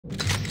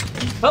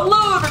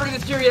Hello everybody,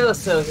 it's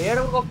Curioso here,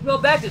 and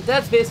welcome back to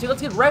Dead Space 2.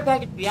 Let's get right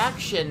back into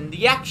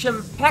the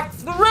action-packed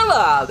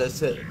thriller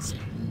this is.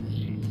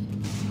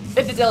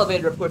 If this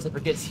elevator, of course, ever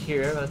gets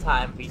here by the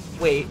time we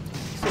wait,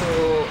 so...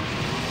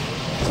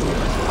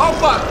 Oh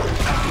fuck!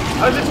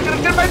 I was just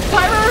gonna get my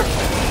timer!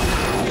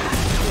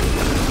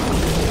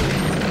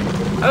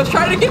 I was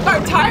trying to get my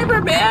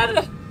timer,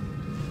 man!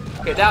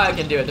 Okay, now I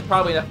can do it. They're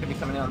probably not gonna be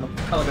coming in on the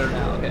elevator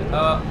now. Okay,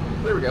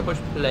 there we go, push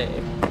play.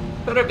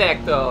 Put it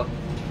back though.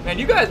 Man,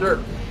 you guys are...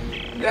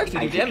 You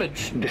actually do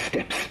damage. The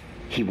steps.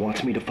 He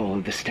wants me to follow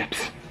the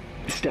steps.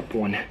 Step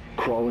 1,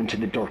 crawl into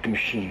the dark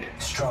machine.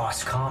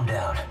 Strauss, calm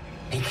down.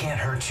 He can't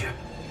hurt you.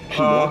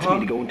 He wants me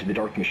to go into the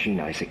dark machine,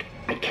 Isaac.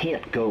 I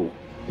can't go.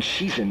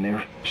 She's in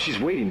there. She's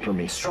waiting for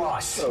me.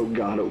 Strauss! Oh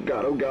god, oh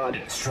god, oh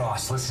god.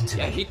 Strauss, listen to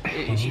me.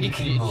 We need to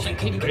keep moving.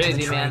 Can you get to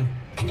the train?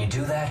 Can you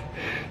do that?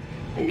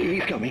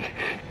 He's coming.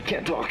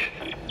 Can't talk.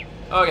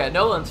 Okay,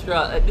 Nolan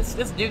Strauss.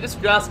 This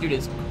Strauss dude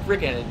is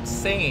freaking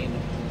insane.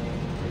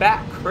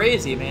 Bat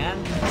crazy,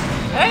 man.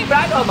 Hey, but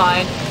I don't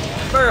mind.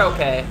 We're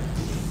okay.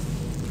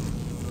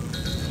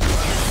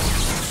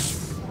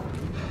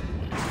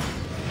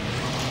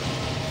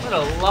 What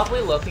a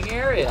lovely looking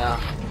area.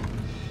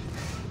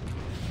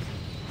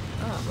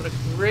 Oh, what a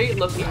great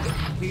looking,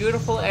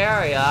 beautiful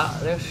area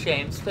there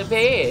seems to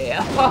be.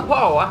 Ho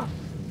ho!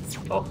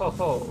 Ho ho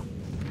ho.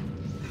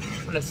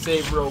 I'm gonna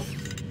save real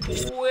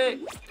quick.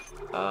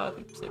 I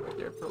think save right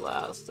there for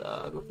last.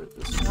 Go for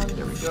this one.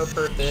 There we go,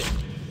 perfect.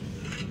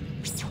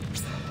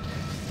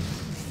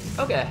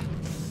 Okay,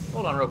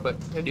 hold on real quick.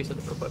 I'm gonna do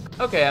something real quick.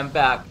 Okay, I'm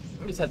back.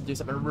 I just have to do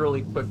something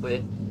really quickly.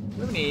 Do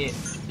we have any...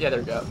 Yeah, there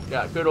we go.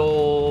 Got good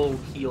old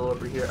heal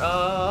over here.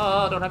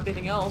 Don't have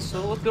anything else,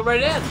 so let's go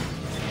right in.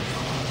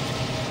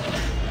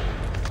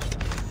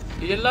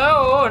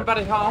 Hello,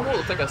 anybody home? Oh,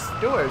 it's like a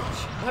storage.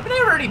 Haven't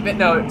I already been?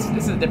 No,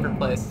 this is a different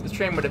place. This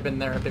train would have been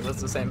there if it was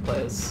the same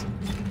place.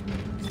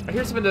 I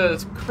hear some of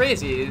those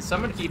crazies, so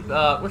I'm gonna keep,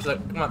 where's the...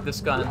 Come on,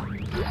 this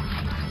gun.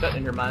 Gun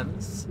in your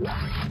minds.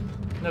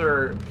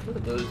 Never. What are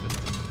those?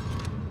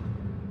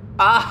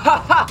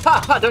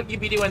 Ah! Don't you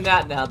be doing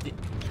that now.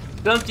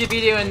 Don't you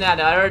be doing that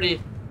now. I already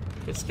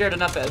get scared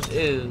enough as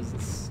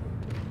is.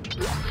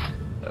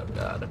 Oh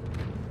god.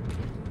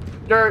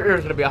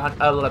 There's gonna be a lot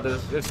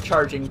of those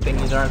charging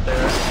thingies, aren't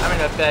there? I'm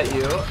gonna bet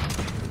you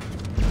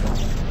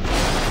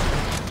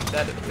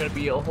that it's gonna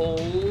be a whole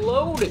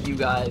load of you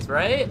guys,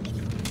 right?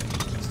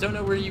 Just don't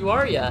know where you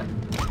are yet.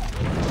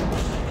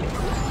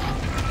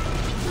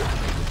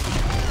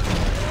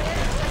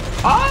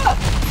 Ah!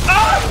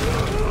 Ah!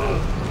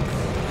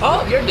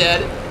 Oh, you're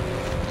dead.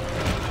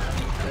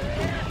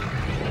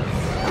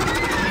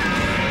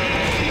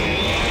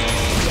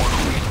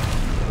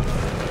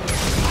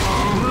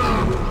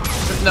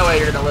 There's no way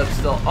you're gonna live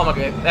still. Oh my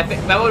god,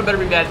 that would better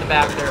be bad in the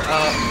back there.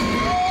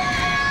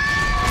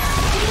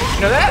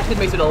 You know, that actually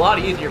makes it a lot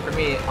easier for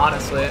me,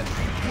 honestly.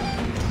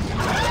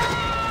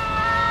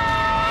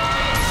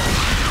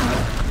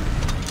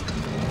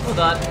 Hold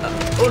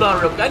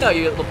on real quick. I know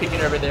you little peeking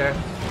over there.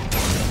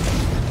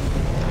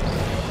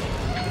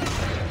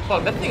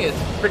 Fuck, that thing is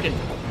freaking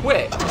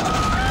quick.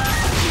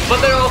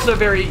 But they're also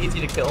very easy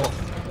to kill.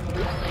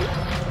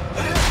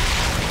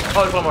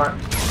 Oh, there's one more.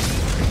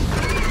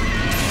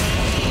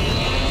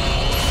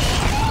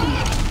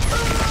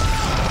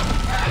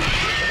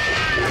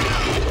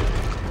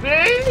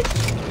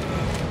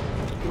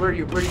 Where are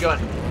you going?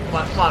 Come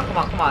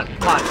on.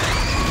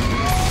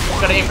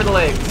 Gotta aim for the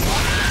legs.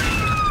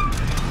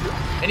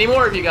 Any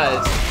more of you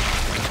guys?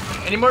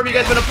 Any more of you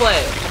guys wanna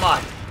play? Come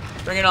on.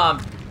 Bring it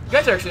on. You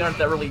guys actually aren't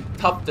that really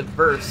tough to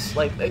verse.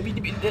 Like,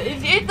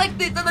 it's like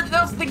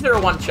those things are a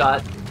one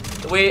shot.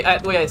 The way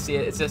I see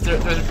it, it's just they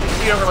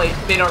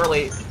don't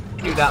really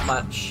do that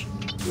much.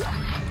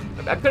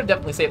 I could have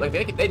definitely saved,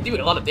 like, they do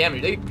a lot of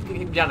damage. They get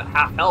me down to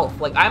half health.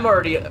 Like, I'm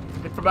already,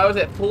 from I was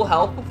at full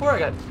health before, I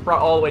got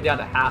brought all the way down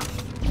to half.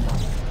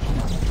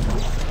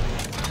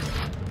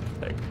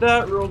 Take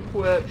that real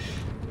quick.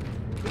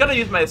 Gotta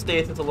use my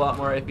stasis a lot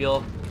more, I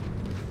feel.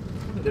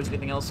 I don't think there's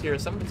anything else here.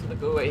 Somebody's gonna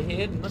go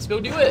ahead and let's go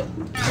do it.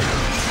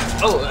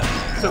 Oh,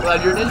 so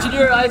glad you're an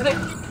engineer, Isaac.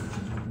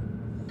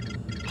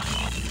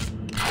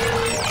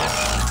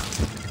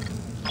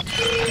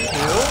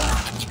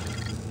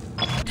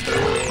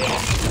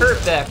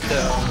 Perfecto.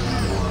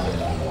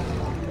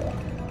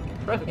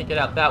 Probably can't get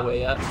out that way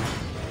yet.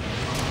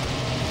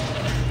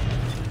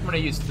 I'm gonna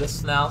use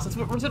this now. Since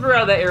we're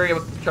out of that area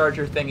with the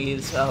charger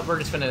thingies, we're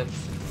just gonna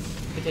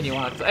continue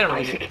on. I don't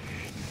really... Isaac,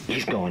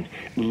 he's gone.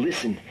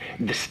 Listen,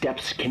 the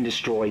steps can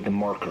destroy the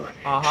marker.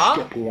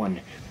 Step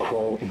 1,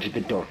 crawl into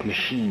the dark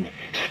machine.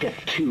 Step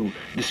 2,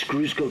 the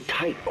screws go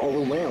tight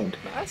all around.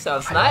 That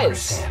sounds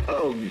nice.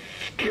 Oh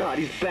god,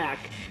 he's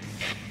back.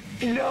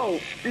 No!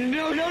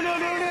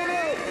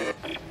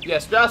 Yeah,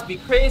 Strauss be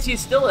crazy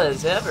still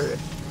as ever.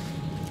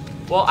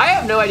 Well, I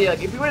have no idea.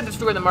 Like, if we were to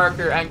destroy the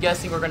marker, I'm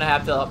guessing we're gonna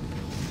have to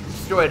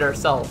destroy it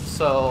ourselves.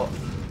 So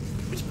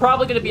it's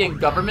probably gonna be in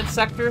government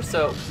sector.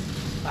 So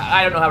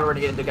I don't know how we're gonna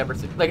get into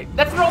government sector. Like,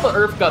 that's where all the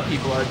Earth Gov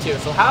people are too.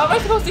 So how am I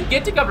supposed to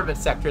get to government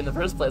sector in the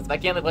first place if I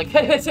can't live like,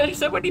 hey, there's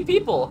so many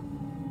people?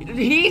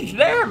 He's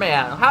there,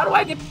 man. How do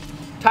I get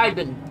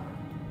Tybin?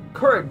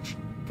 Courage,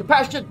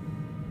 compassion,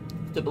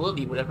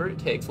 stability, whatever it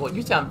takes. Well,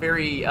 you sound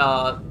very,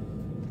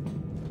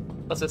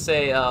 let's just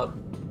say,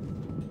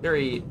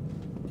 very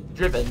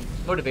driven,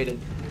 motivated.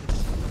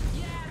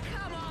 Yeah,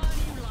 come on,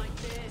 you like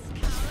this.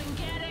 Come and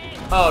get it.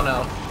 Oh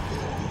no.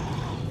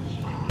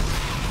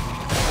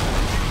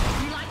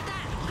 You like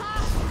that,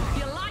 huh?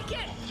 You like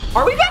it?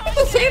 Are we back at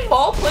the same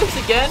ball place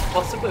again?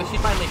 Well, simply she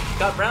finally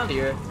got around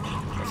here.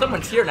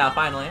 Someone's here now,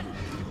 finally.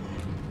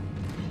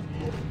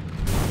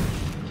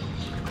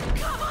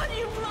 Come on,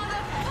 you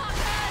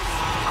motherfuckers!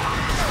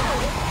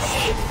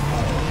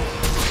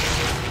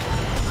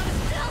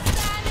 I'm still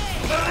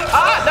standing!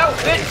 Ah, no,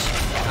 bitch!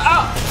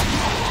 Oh!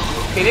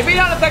 Okay, maybe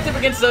not effective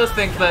against those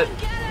things, but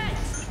Get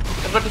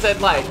it! as much as I'd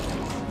like. Is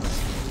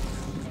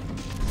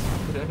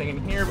there anything in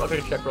here? I'll go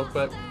check real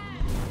quick.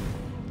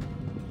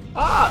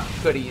 Ah,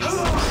 goodies.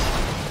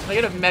 Can I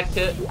get a med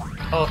kit?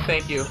 Oh,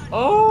 thank you.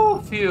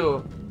 Oh,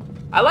 phew.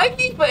 I like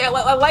these, but I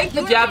like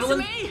the javelin.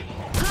 Me?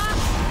 Huh?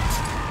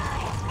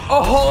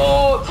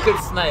 Oh, good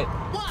snipe.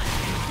 What?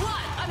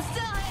 What? I'm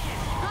still here!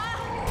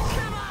 Huh?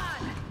 Come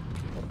on!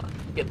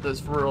 Get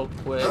this real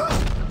quick.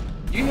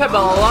 You have a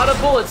lot of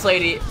bullets,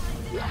 lady.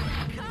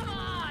 Come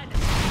on!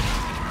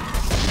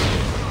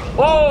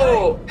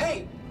 Whoa!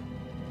 Hey!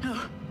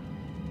 No.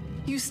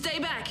 You stay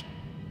back.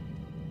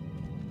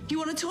 You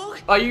want to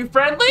talk? Are you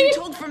friendly? You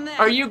talk from there.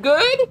 Are you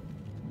good?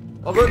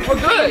 Oh, we're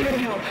good.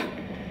 Help.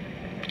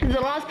 The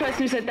last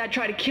person who said that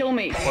tried to kill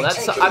me. Well,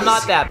 that's Take it I'm not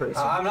easy. that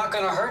person. I'm not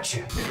gonna hurt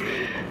you.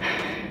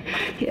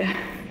 Yeah,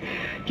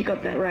 you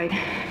got that right.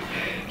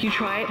 You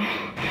try it,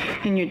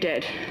 and you're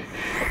dead.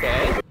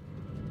 Okay.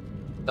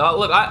 Oh,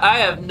 look, I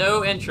have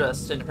no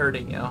interest in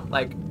hurting you.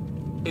 Like,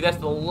 dude, that's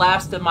the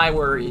last of my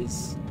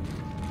worries.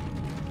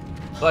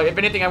 Like, if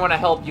anything, I want to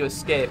help you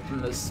escape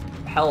from this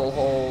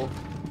hellhole.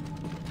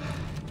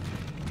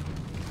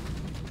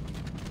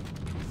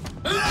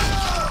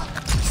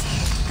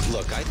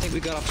 Look, I think we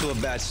got off to a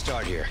bad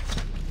start here.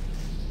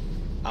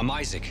 I'm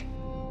Isaac.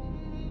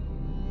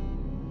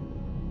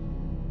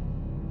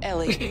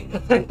 Ellie,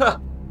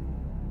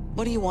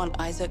 what do you want,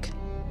 Isaac?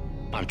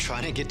 I'm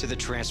trying to get to the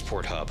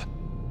transport hub.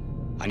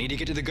 I need to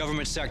get to the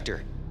government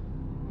sector.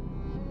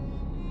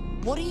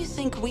 What do you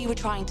think we were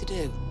trying to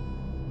do?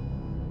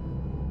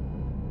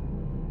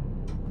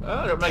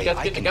 Oh, I Hey, guess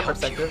I get the can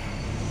government help you.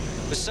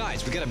 sector.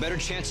 Besides, we got a better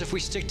chance if we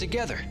stick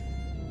together.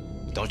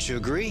 Don't you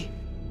agree?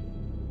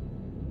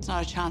 It's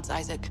not a chance,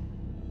 Isaac.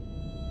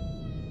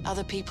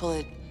 Other people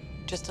are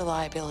just a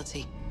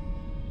liability.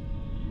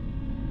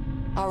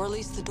 I'll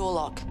release the door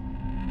lock.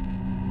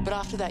 But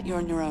after that, you're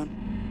on your own.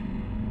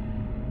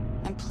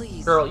 And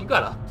please... Girl, you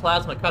got a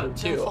plasma cutter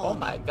too. Don't follow Oh me.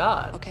 my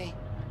god. Okay.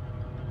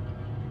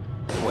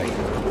 Wait.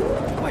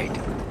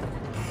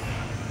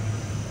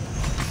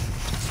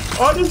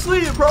 Honestly,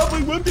 it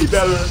probably would be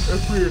better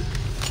if we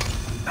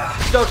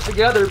stuck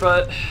together,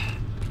 but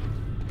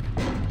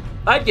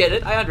I get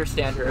it. I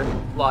understand her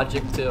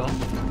logic too.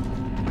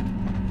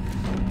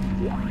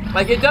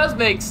 Like, it does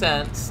make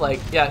sense. Like,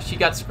 yeah, she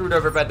got screwed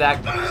over by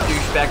that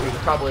douchebag who's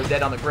probably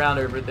dead on the ground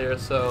over there,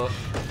 so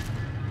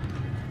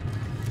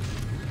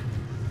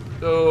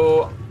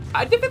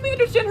I definitely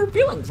understand her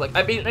feelings. Like,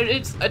 I mean,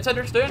 it's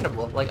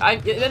understandable. Like,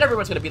 and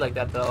everyone's gonna be like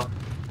that, though.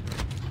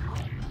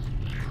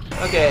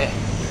 Okay.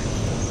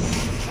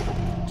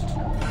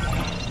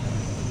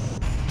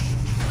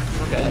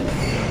 Okay.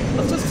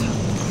 Let's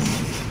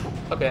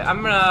just... Okay,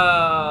 I'm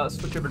gonna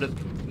switch over to...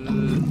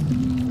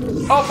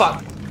 Oh,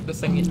 fuck!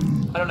 This thing...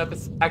 I don't know if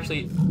it's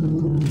actually...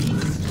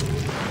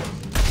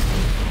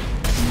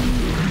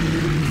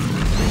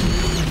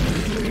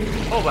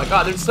 Oh my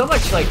god, there's so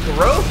much, like,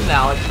 growth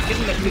now. It's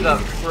getting me through the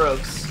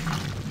growths.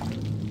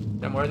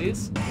 No more of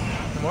these?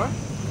 No more?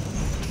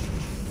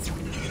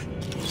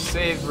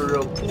 Save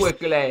real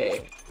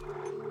quickly.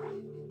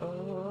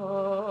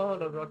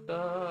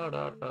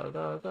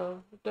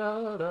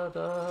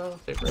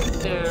 Save right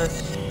there.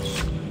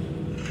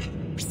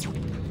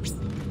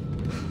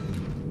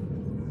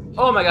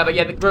 Oh my god, but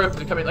yeah, the growth is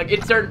becoming, like,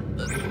 it's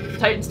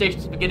Titan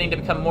Station's beginning to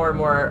become more and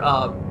more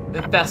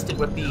infested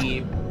with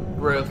the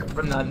growth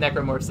from the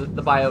necromorphs,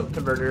 the bio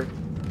converter.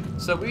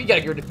 So we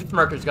gotta go, this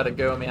marker's gotta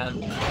go,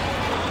 man.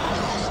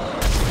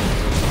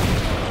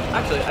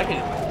 Actually, I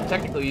can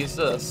technically use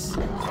this.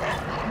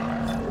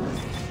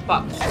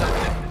 Fuck.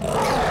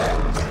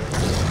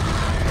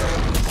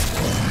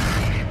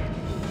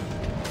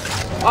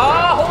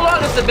 Oh, hold on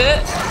just a bit.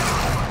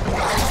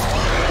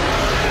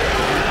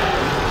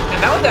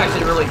 And that was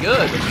actually really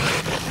good.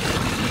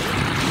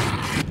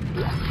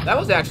 That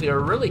was actually a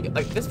really good,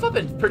 like, this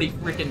weapon's pretty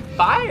freaking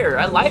fire.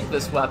 I like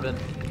this weapon.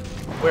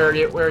 Where are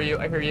you? Where are you?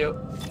 I hear you.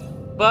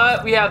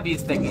 But we have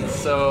these thingies,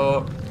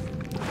 so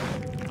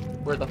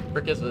where the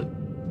frick is it?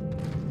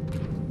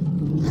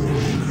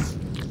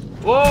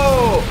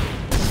 Whoa!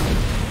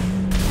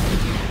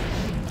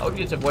 Oh, we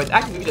just avoid.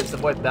 Actually, we just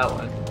avoid that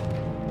one.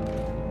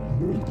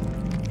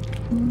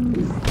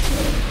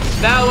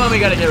 That one we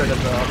gotta get rid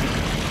of, though.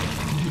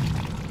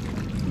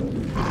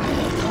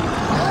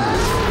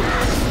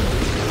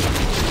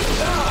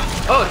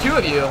 Oh, two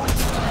of you.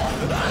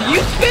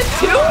 You spit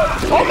too?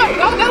 Oh my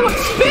god, that one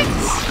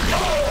spits!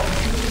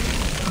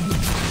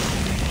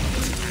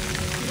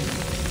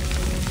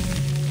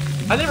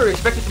 I never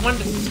expected one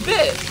to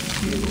spit.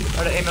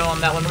 Try to aim on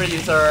that one. We're gonna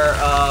use our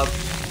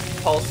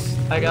pulse,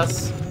 I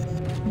guess.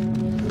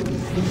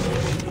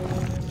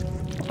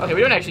 Okay,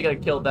 we don't actually gotta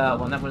kill that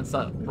one. That one's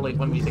not really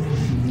one we think.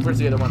 Where's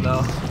the other one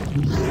though?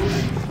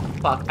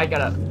 Fuck, I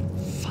gotta.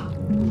 Fuck.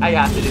 I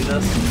have to do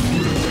this.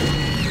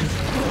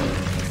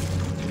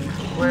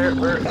 Where?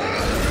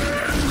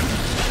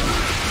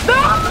 No! I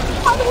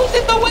was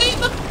in the way of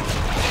the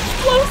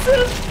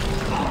explosive!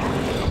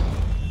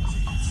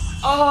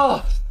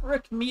 Oh,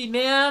 frick me,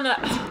 man.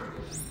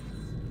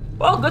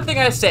 Well, good thing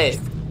I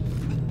saved.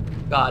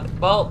 God,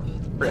 well,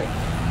 frick.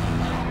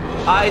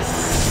 I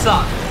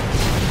suck.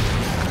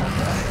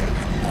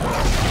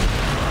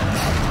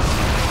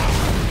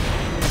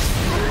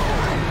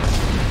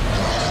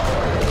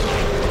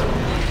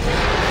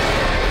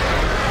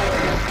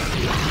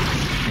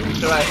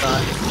 That's what I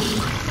thought.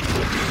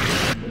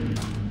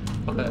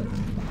 Okay.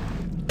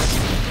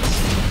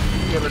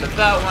 Get rid of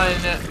that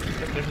one.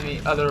 If there's any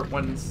other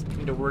ones you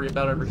need to worry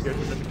about over here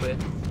specifically. I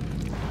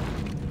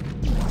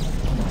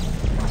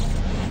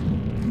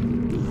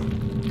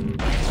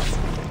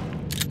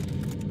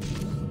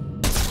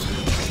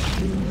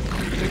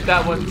think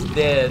that one's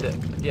dead.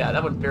 Yeah,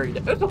 that one's very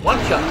dead. It's a one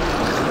shot.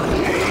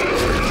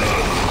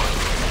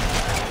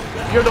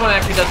 You're the one that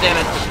actually does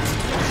damage.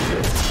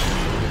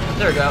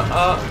 There we go.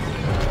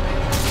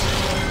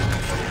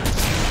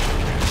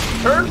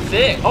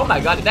 Perfect! Oh my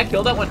god, did that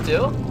kill that one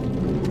too?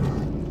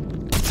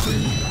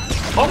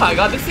 Oh my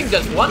god, this thing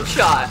does one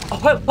shot! Oh,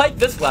 I like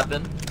this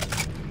weapon.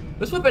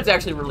 This weapon's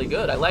actually really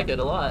good. I like it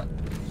a lot.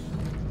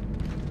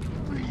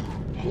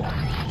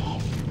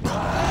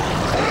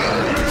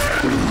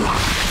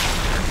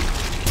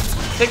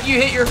 Think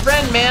you hit your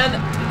friend, man!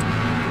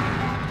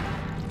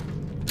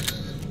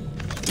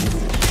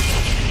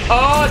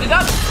 Oh, did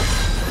that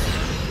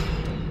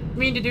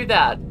mean to do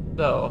that,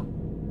 though?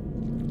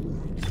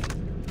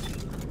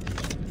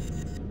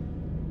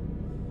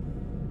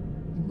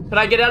 Can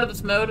I get out of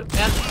this mode,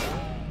 man?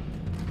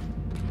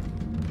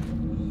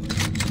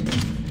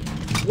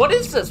 What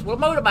is this? What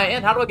mode am I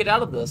in? How do I get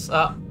out of this?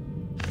 Can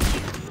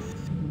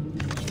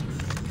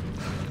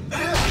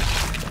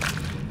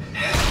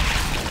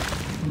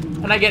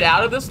I get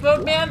out of this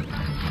mode, man?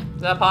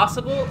 Is that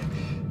possible?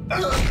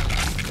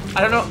 I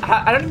don't know.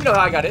 I don't even know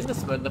how I got in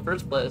this mode in the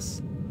first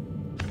place.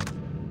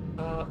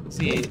 Let's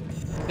see.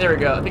 There we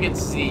go. I think it's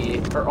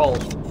Z or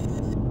Alt.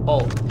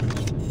 Alt.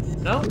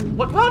 No?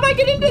 What? How did I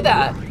get into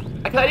that?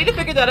 I need to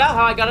figure that out,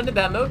 how I got into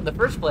that mode in the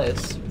first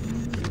place.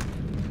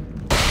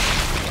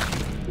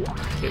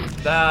 Okay,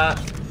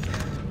 that.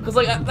 Because,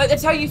 like,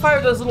 that's how you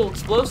fire those little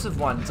explosive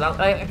ones.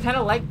 I kind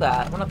of like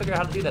that. I want to figure out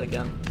how to do that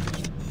again.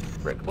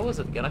 Rick, what was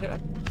it again? I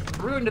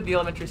ruined the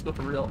elementary school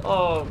for real.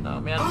 Oh, no,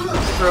 man.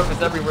 The growth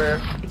is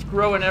everywhere. It's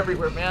growing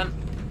everywhere, man.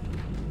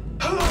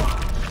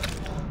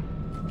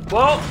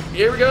 Well,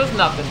 here goes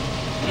nothing.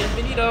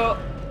 Bienvenido.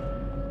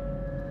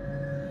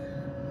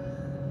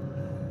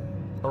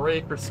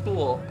 Hooray for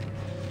school.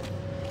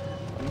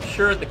 I'm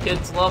sure the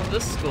kids love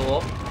this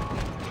school.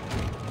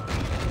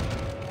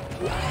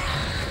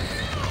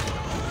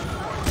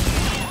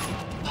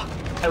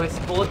 I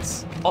waste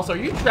bullets. Also, are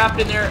you trapped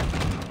in there?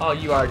 Oh,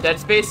 you are. Dead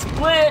Space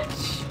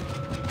glitch!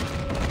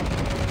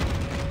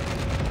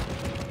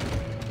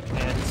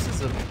 Man, this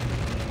is a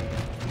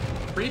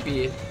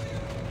creepy.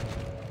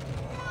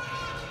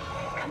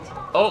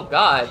 Oh,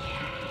 God.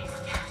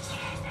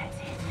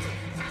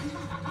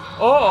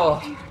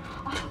 Oh!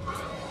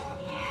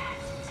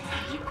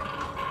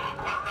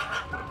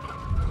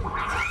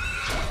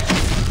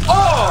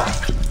 Oh!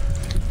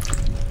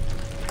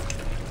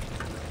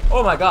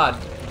 Oh my god.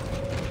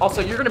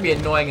 Also, you're gonna be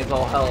annoying as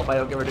all hell if I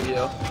don't get rid of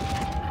you.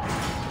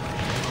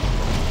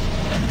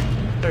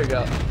 There you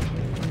go.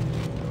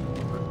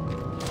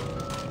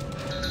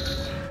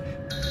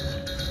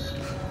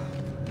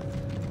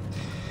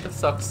 This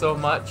sucks so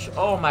much.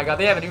 Oh my god,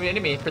 they have a new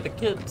enemy for the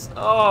kids.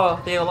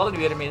 Oh, they have a lot of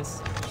new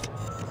enemies.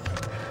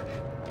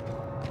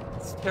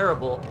 It's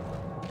terrible.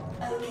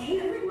 Okay,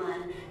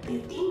 everyone.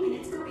 15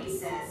 minutes to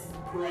recess.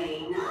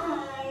 Play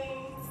nice.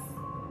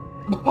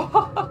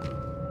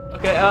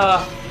 Okay,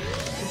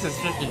 this is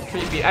just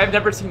creepy. I've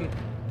never seen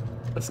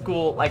a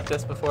school like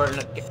this before in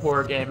a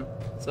horror game,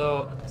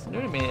 so it's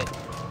new to me.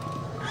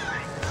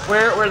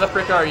 Where the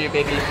frick are you,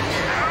 baby?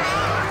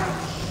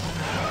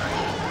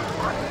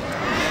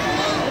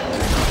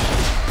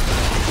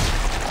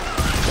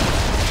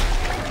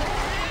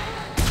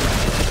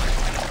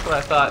 That's what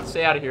I thought.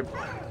 Stay out of here.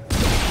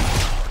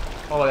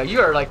 Oh my god, you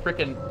are like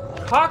freaking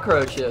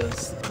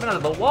cockroaches coming out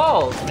of the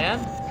walls, man.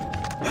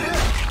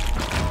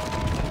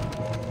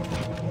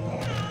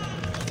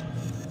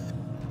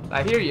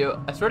 I hear you.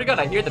 I swear to God,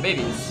 I hear the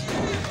babies.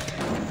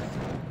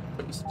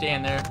 But you stay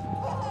in there.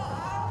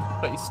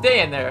 But you stay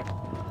in there.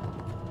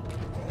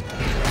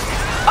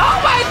 Oh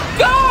my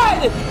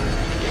god!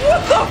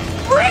 What the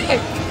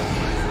frick?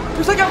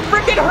 There's like a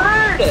freaking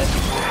herd!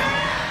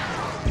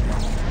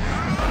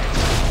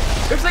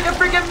 There's like a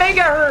freaking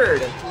mega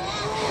herd!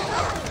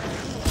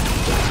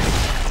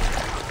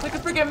 It's like a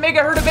freaking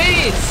mega herd of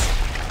bees!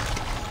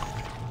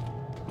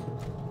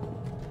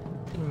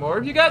 Any more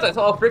of you guys? I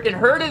saw a freaking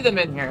herd of them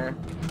in here.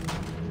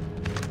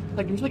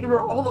 Like, there's like they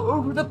were all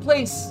over the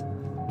place.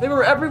 They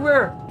were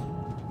everywhere.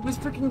 It was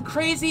freaking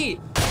crazy.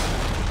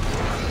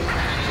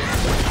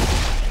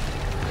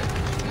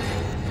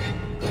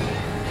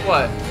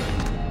 What?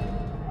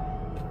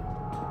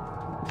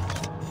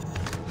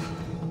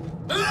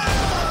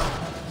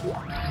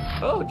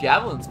 Oh,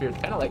 javelin spears,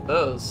 kind of like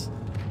those.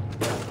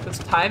 This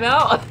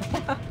timeout?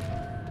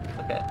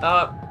 Okay,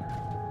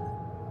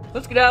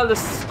 let's get out of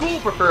this school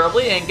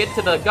preferably and get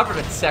to the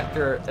government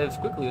sector as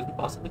quickly as we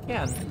possibly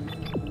can.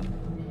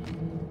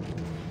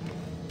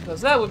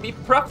 Because that would be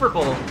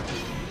preferable.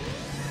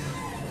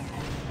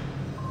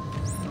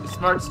 You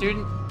smart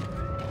student.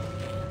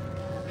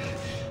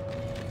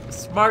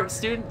 Smart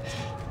student. Is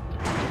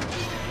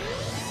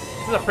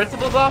this the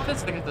principal's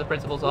office? I think it's the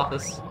principal's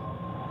office.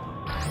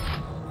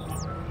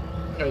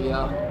 There we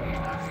go.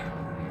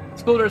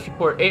 School nurse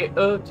report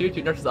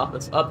 8022 nurse's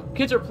office.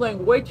 Kids are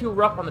playing way too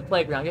rough on the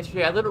playground.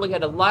 Yesterday, I literally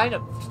had a line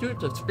of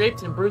students with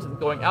scrapes and bruises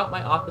going out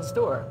my office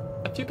door.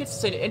 I have 2 kids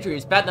sustained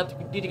injuries bad enough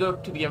to need to go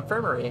to the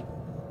infirmary.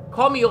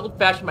 Call me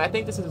old-fashioned, but I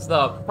think this is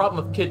the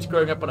problem of kids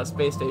growing up on a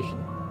space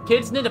station.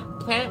 Kids need a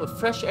planet with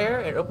fresh air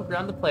and open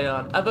ground to play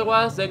on.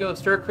 Otherwise, they go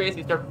stir crazy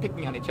and start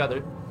picking on each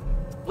other.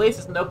 This place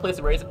is no place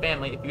to raise a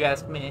family, if you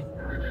ask me.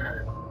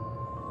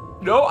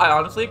 No, I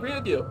honestly agree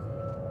with you.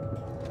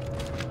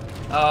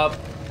 I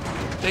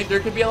think there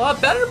could be a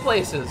lot better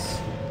places.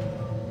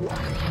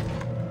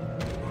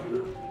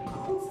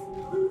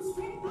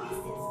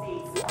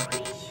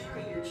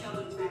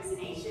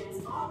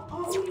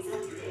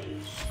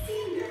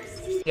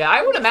 Yeah,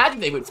 I would imagine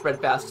they would spread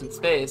fast in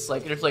space.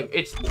 Like, there's like,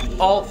 it's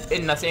all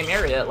in the same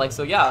area. Like,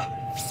 so yeah.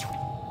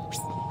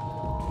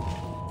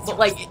 But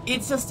like,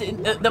 it's just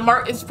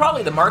it's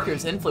probably the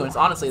marker's influence.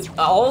 Honestly,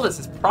 all this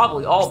is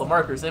probably all the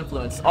marker's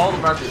influence. All the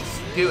marker's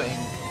doing.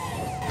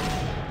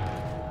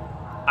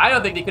 I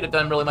don't think they could have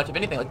done really much of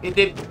anything.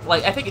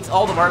 Like, I think it's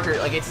all the marker.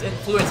 Like, it's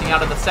influencing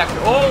out of the sector.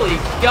 Holy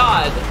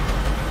God!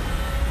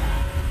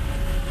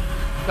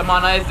 Come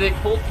on, Isaac,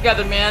 pull it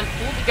together, man.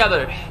 Pull it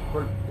together.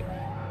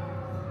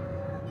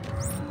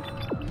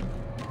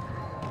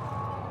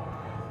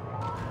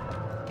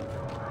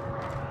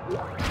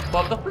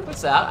 Well, the frick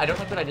was that? I don't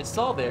know what I just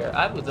saw there.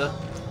 I was a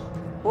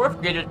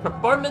 4th grader's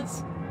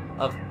performance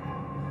of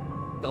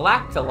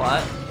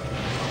Galactalot.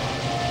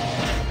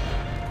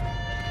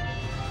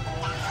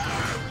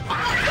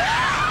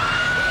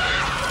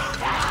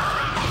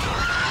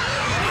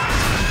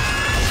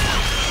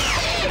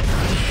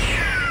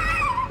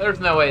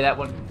 There's no way that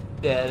one's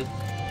dead.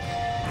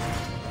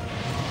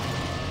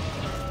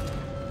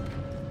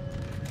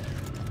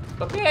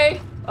 Okay,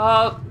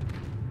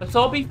 let's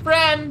all be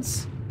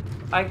friends.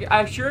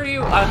 I assure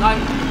you,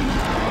 I'm...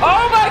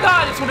 Oh my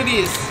God, it's one of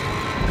these!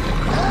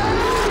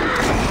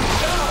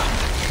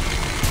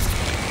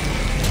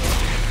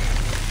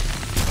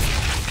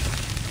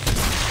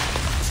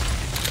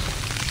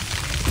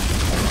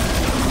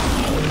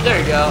 There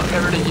you go,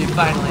 get rid of you,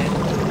 finally.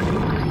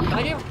 Can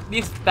I get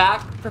these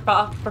back,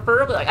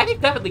 preferably? Like, I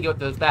can definitely get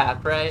those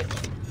back, right?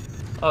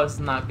 Oh, it's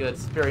not good,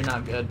 it's very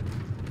not good.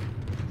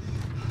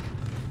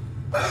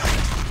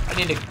 I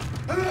need to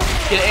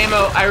get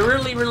ammo. I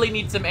really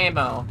need some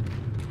ammo.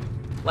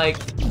 Like,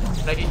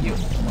 can I get you?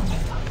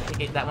 I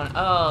get that one.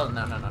 Oh,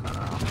 no.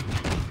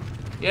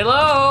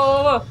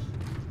 Hello?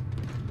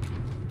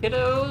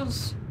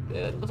 Kiddos.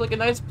 It looks like a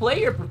nice play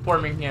you're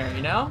performing here,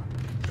 you know?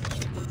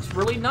 Looks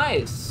really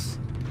nice.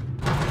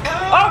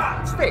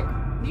 Oh, frick.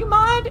 Do you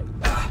mind?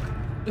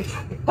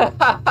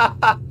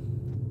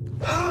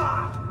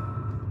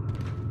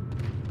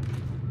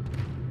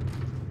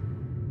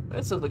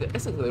 This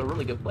looks like a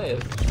really good play.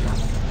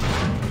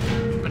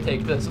 I'm gonna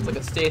take this. Looks like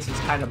a stasis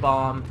kind of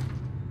bomb.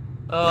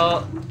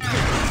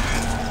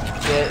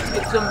 Get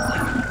some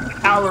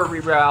power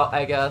reroute,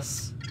 I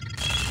guess.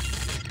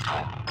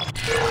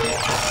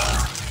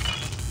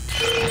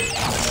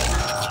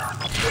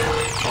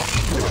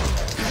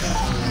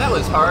 That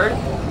was hard.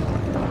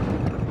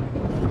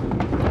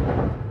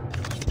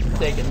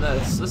 Taking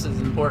this. This is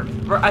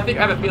important. I think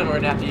I have a feeling we're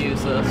gonna have to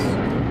use this.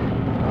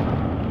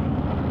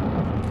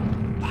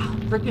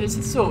 Freaking, this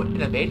is so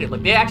innovative.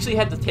 Like, they actually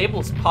had the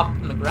tables pop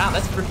from the ground.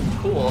 That's freaking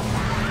cool.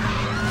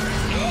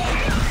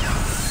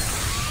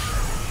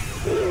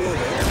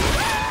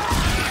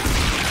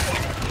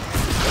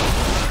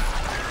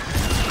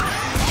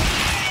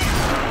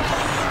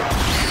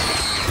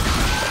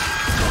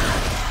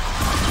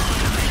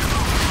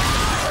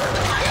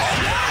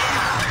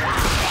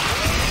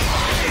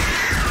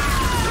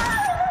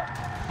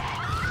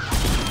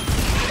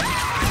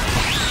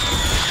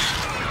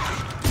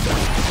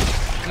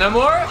 No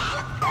more?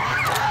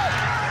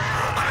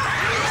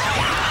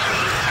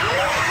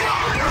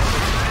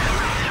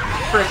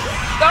 Frick.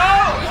 No!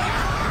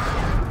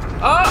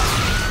 Oh!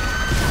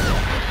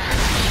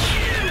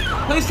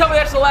 Please tell me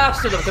that's the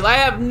last of them, because I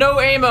have no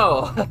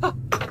ammo.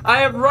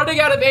 I am running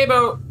out of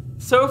ammo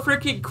so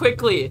freaking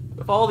quickly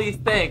with all these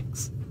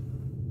things.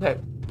 Okay.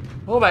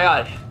 Oh my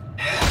god.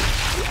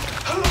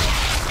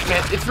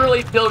 Man, it's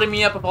really building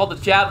me up with all the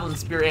javelin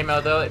spear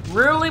ammo, though. It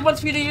really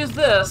wants me to use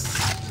this.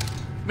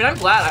 I mean, I'm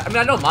glad. I mean,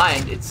 I don't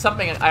mind. It's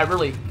something I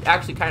really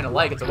actually kind of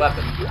like. It's a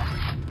weapon.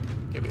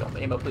 Here we go.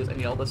 Ammo, please. I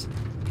need all this.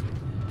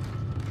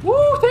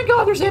 Woo! Thank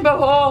God there's ammo.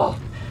 Oh!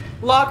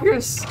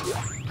 Lockers.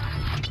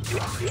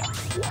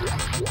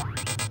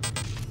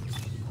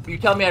 You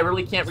tell me I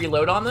really can't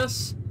reload on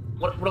this?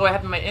 What do I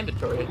have in my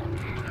inventory?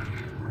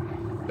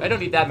 I don't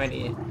need that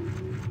many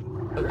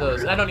of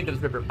those. I don't need this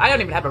ripper. I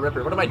don't even have a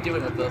ripper. What am I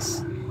doing with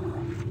this?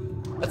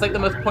 That's like the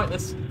most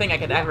pointless thing I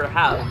could ever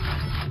have.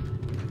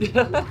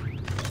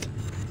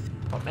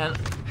 Oh man.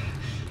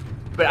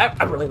 But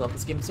I really love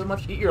this game so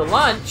much. Eat your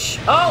lunch.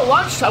 Oh,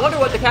 lunch! I wonder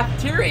what the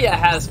cafeteria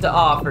has to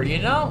offer, you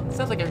know?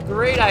 Sounds like a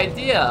great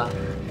idea.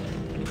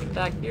 Anything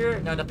back here?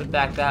 No, nothing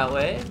back that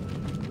way.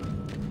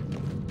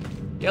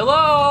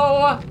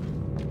 Hello!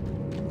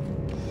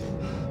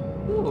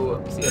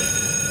 Ooh, see it.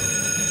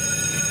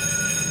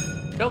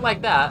 Don't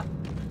like that.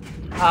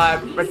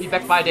 Ready to be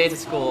back 5 days of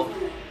school.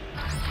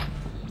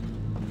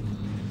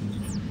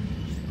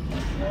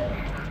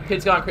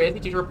 Kids gone crazy.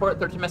 Teacher report,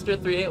 third semester,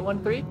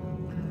 3813.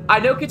 I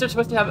know kids are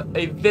supposed to have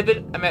a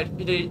vivid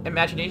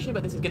imagination,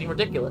 but this is getting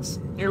ridiculous.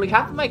 Nearly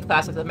half of my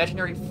class has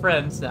imaginary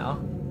friends now,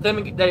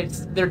 claiming that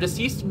it's their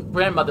deceased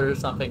grandmother or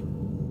something.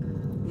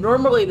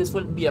 Normally, this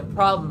wouldn't be a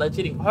problem, but it's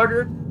getting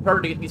harder and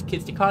harder to get these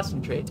kids to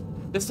concentrate.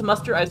 This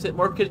semester, I sent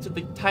more kids to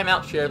the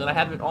timeout share than I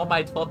have in all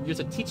my 12 years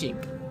of teaching.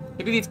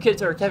 Maybe these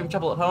kids are having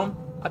trouble at home.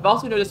 I've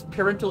also noticed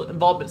parental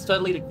involvement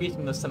steadily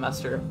decreasing this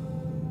semester.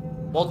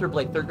 Walter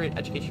Blake, third grade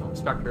educational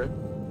instructor.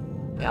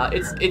 Yeah,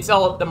 it's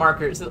all the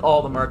markers. It's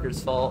all the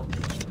markers' fault.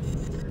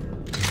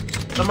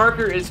 The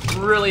marker is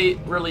really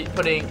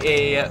putting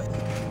a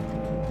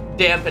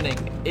dampening.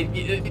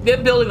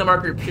 Them building the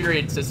marker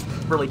period's just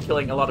really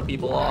killing a lot of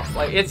people off.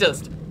 Like, it's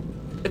just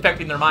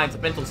affecting their minds,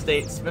 mental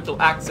states, mental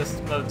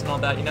access modes, and all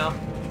that. You know.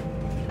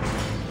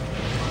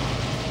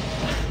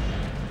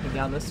 Go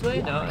down this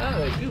way? No.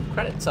 Oh, ooh,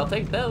 credits. I'll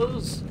take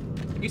those.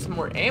 Give you some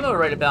more ammo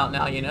right about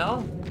now. You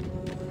know.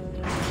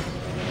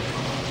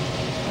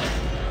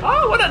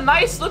 Oh, what a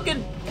nice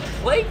looking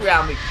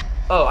playground.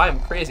 Oh, I'm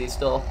crazy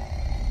still.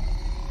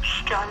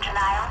 Still in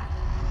denial?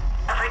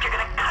 Afraid you're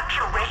gonna cut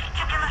your wrists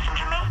if you listen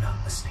to me? I'm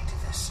not listening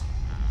to this.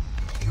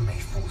 You may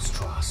fool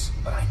Strauss,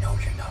 but I know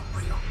you're not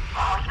real.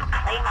 Oh, you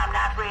claim I'm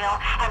not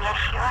real, and yet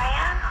here I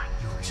am?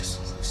 You're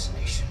just a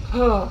hallucination.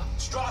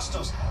 Strauss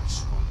knows how to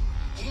destroy.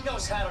 He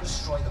knows how to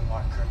destroy the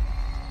marker.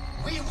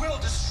 We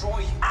will destroy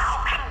you.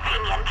 How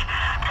convenient.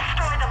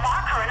 Destroy the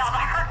marker and all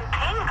the hurt and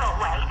pain go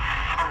away.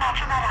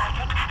 Imagine that,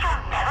 Isaac.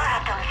 You'll never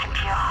have to listen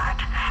to your heart.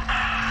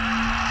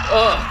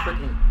 Oh,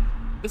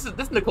 freaking.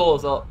 This Nicole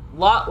is a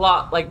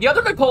lot, like, the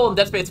other Nicole in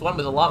Dead Space 1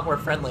 was a lot more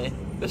friendly.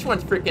 This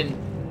one's freaking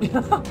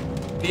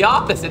the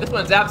opposite. This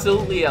one's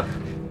absolutely a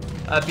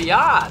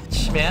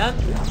biatch, man.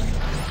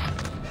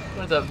 This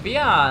one's a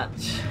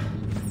biatch.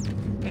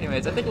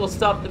 Anyways, I think we'll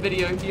stop the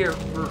video here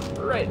for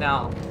right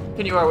now.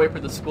 Continue our way for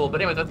the school.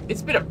 But anyways,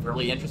 it's been a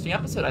really interesting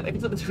episode. I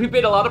think we've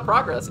made a lot of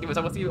progress. Anyways,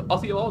 I'll see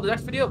you all in the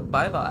next video.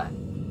 Bye-bye.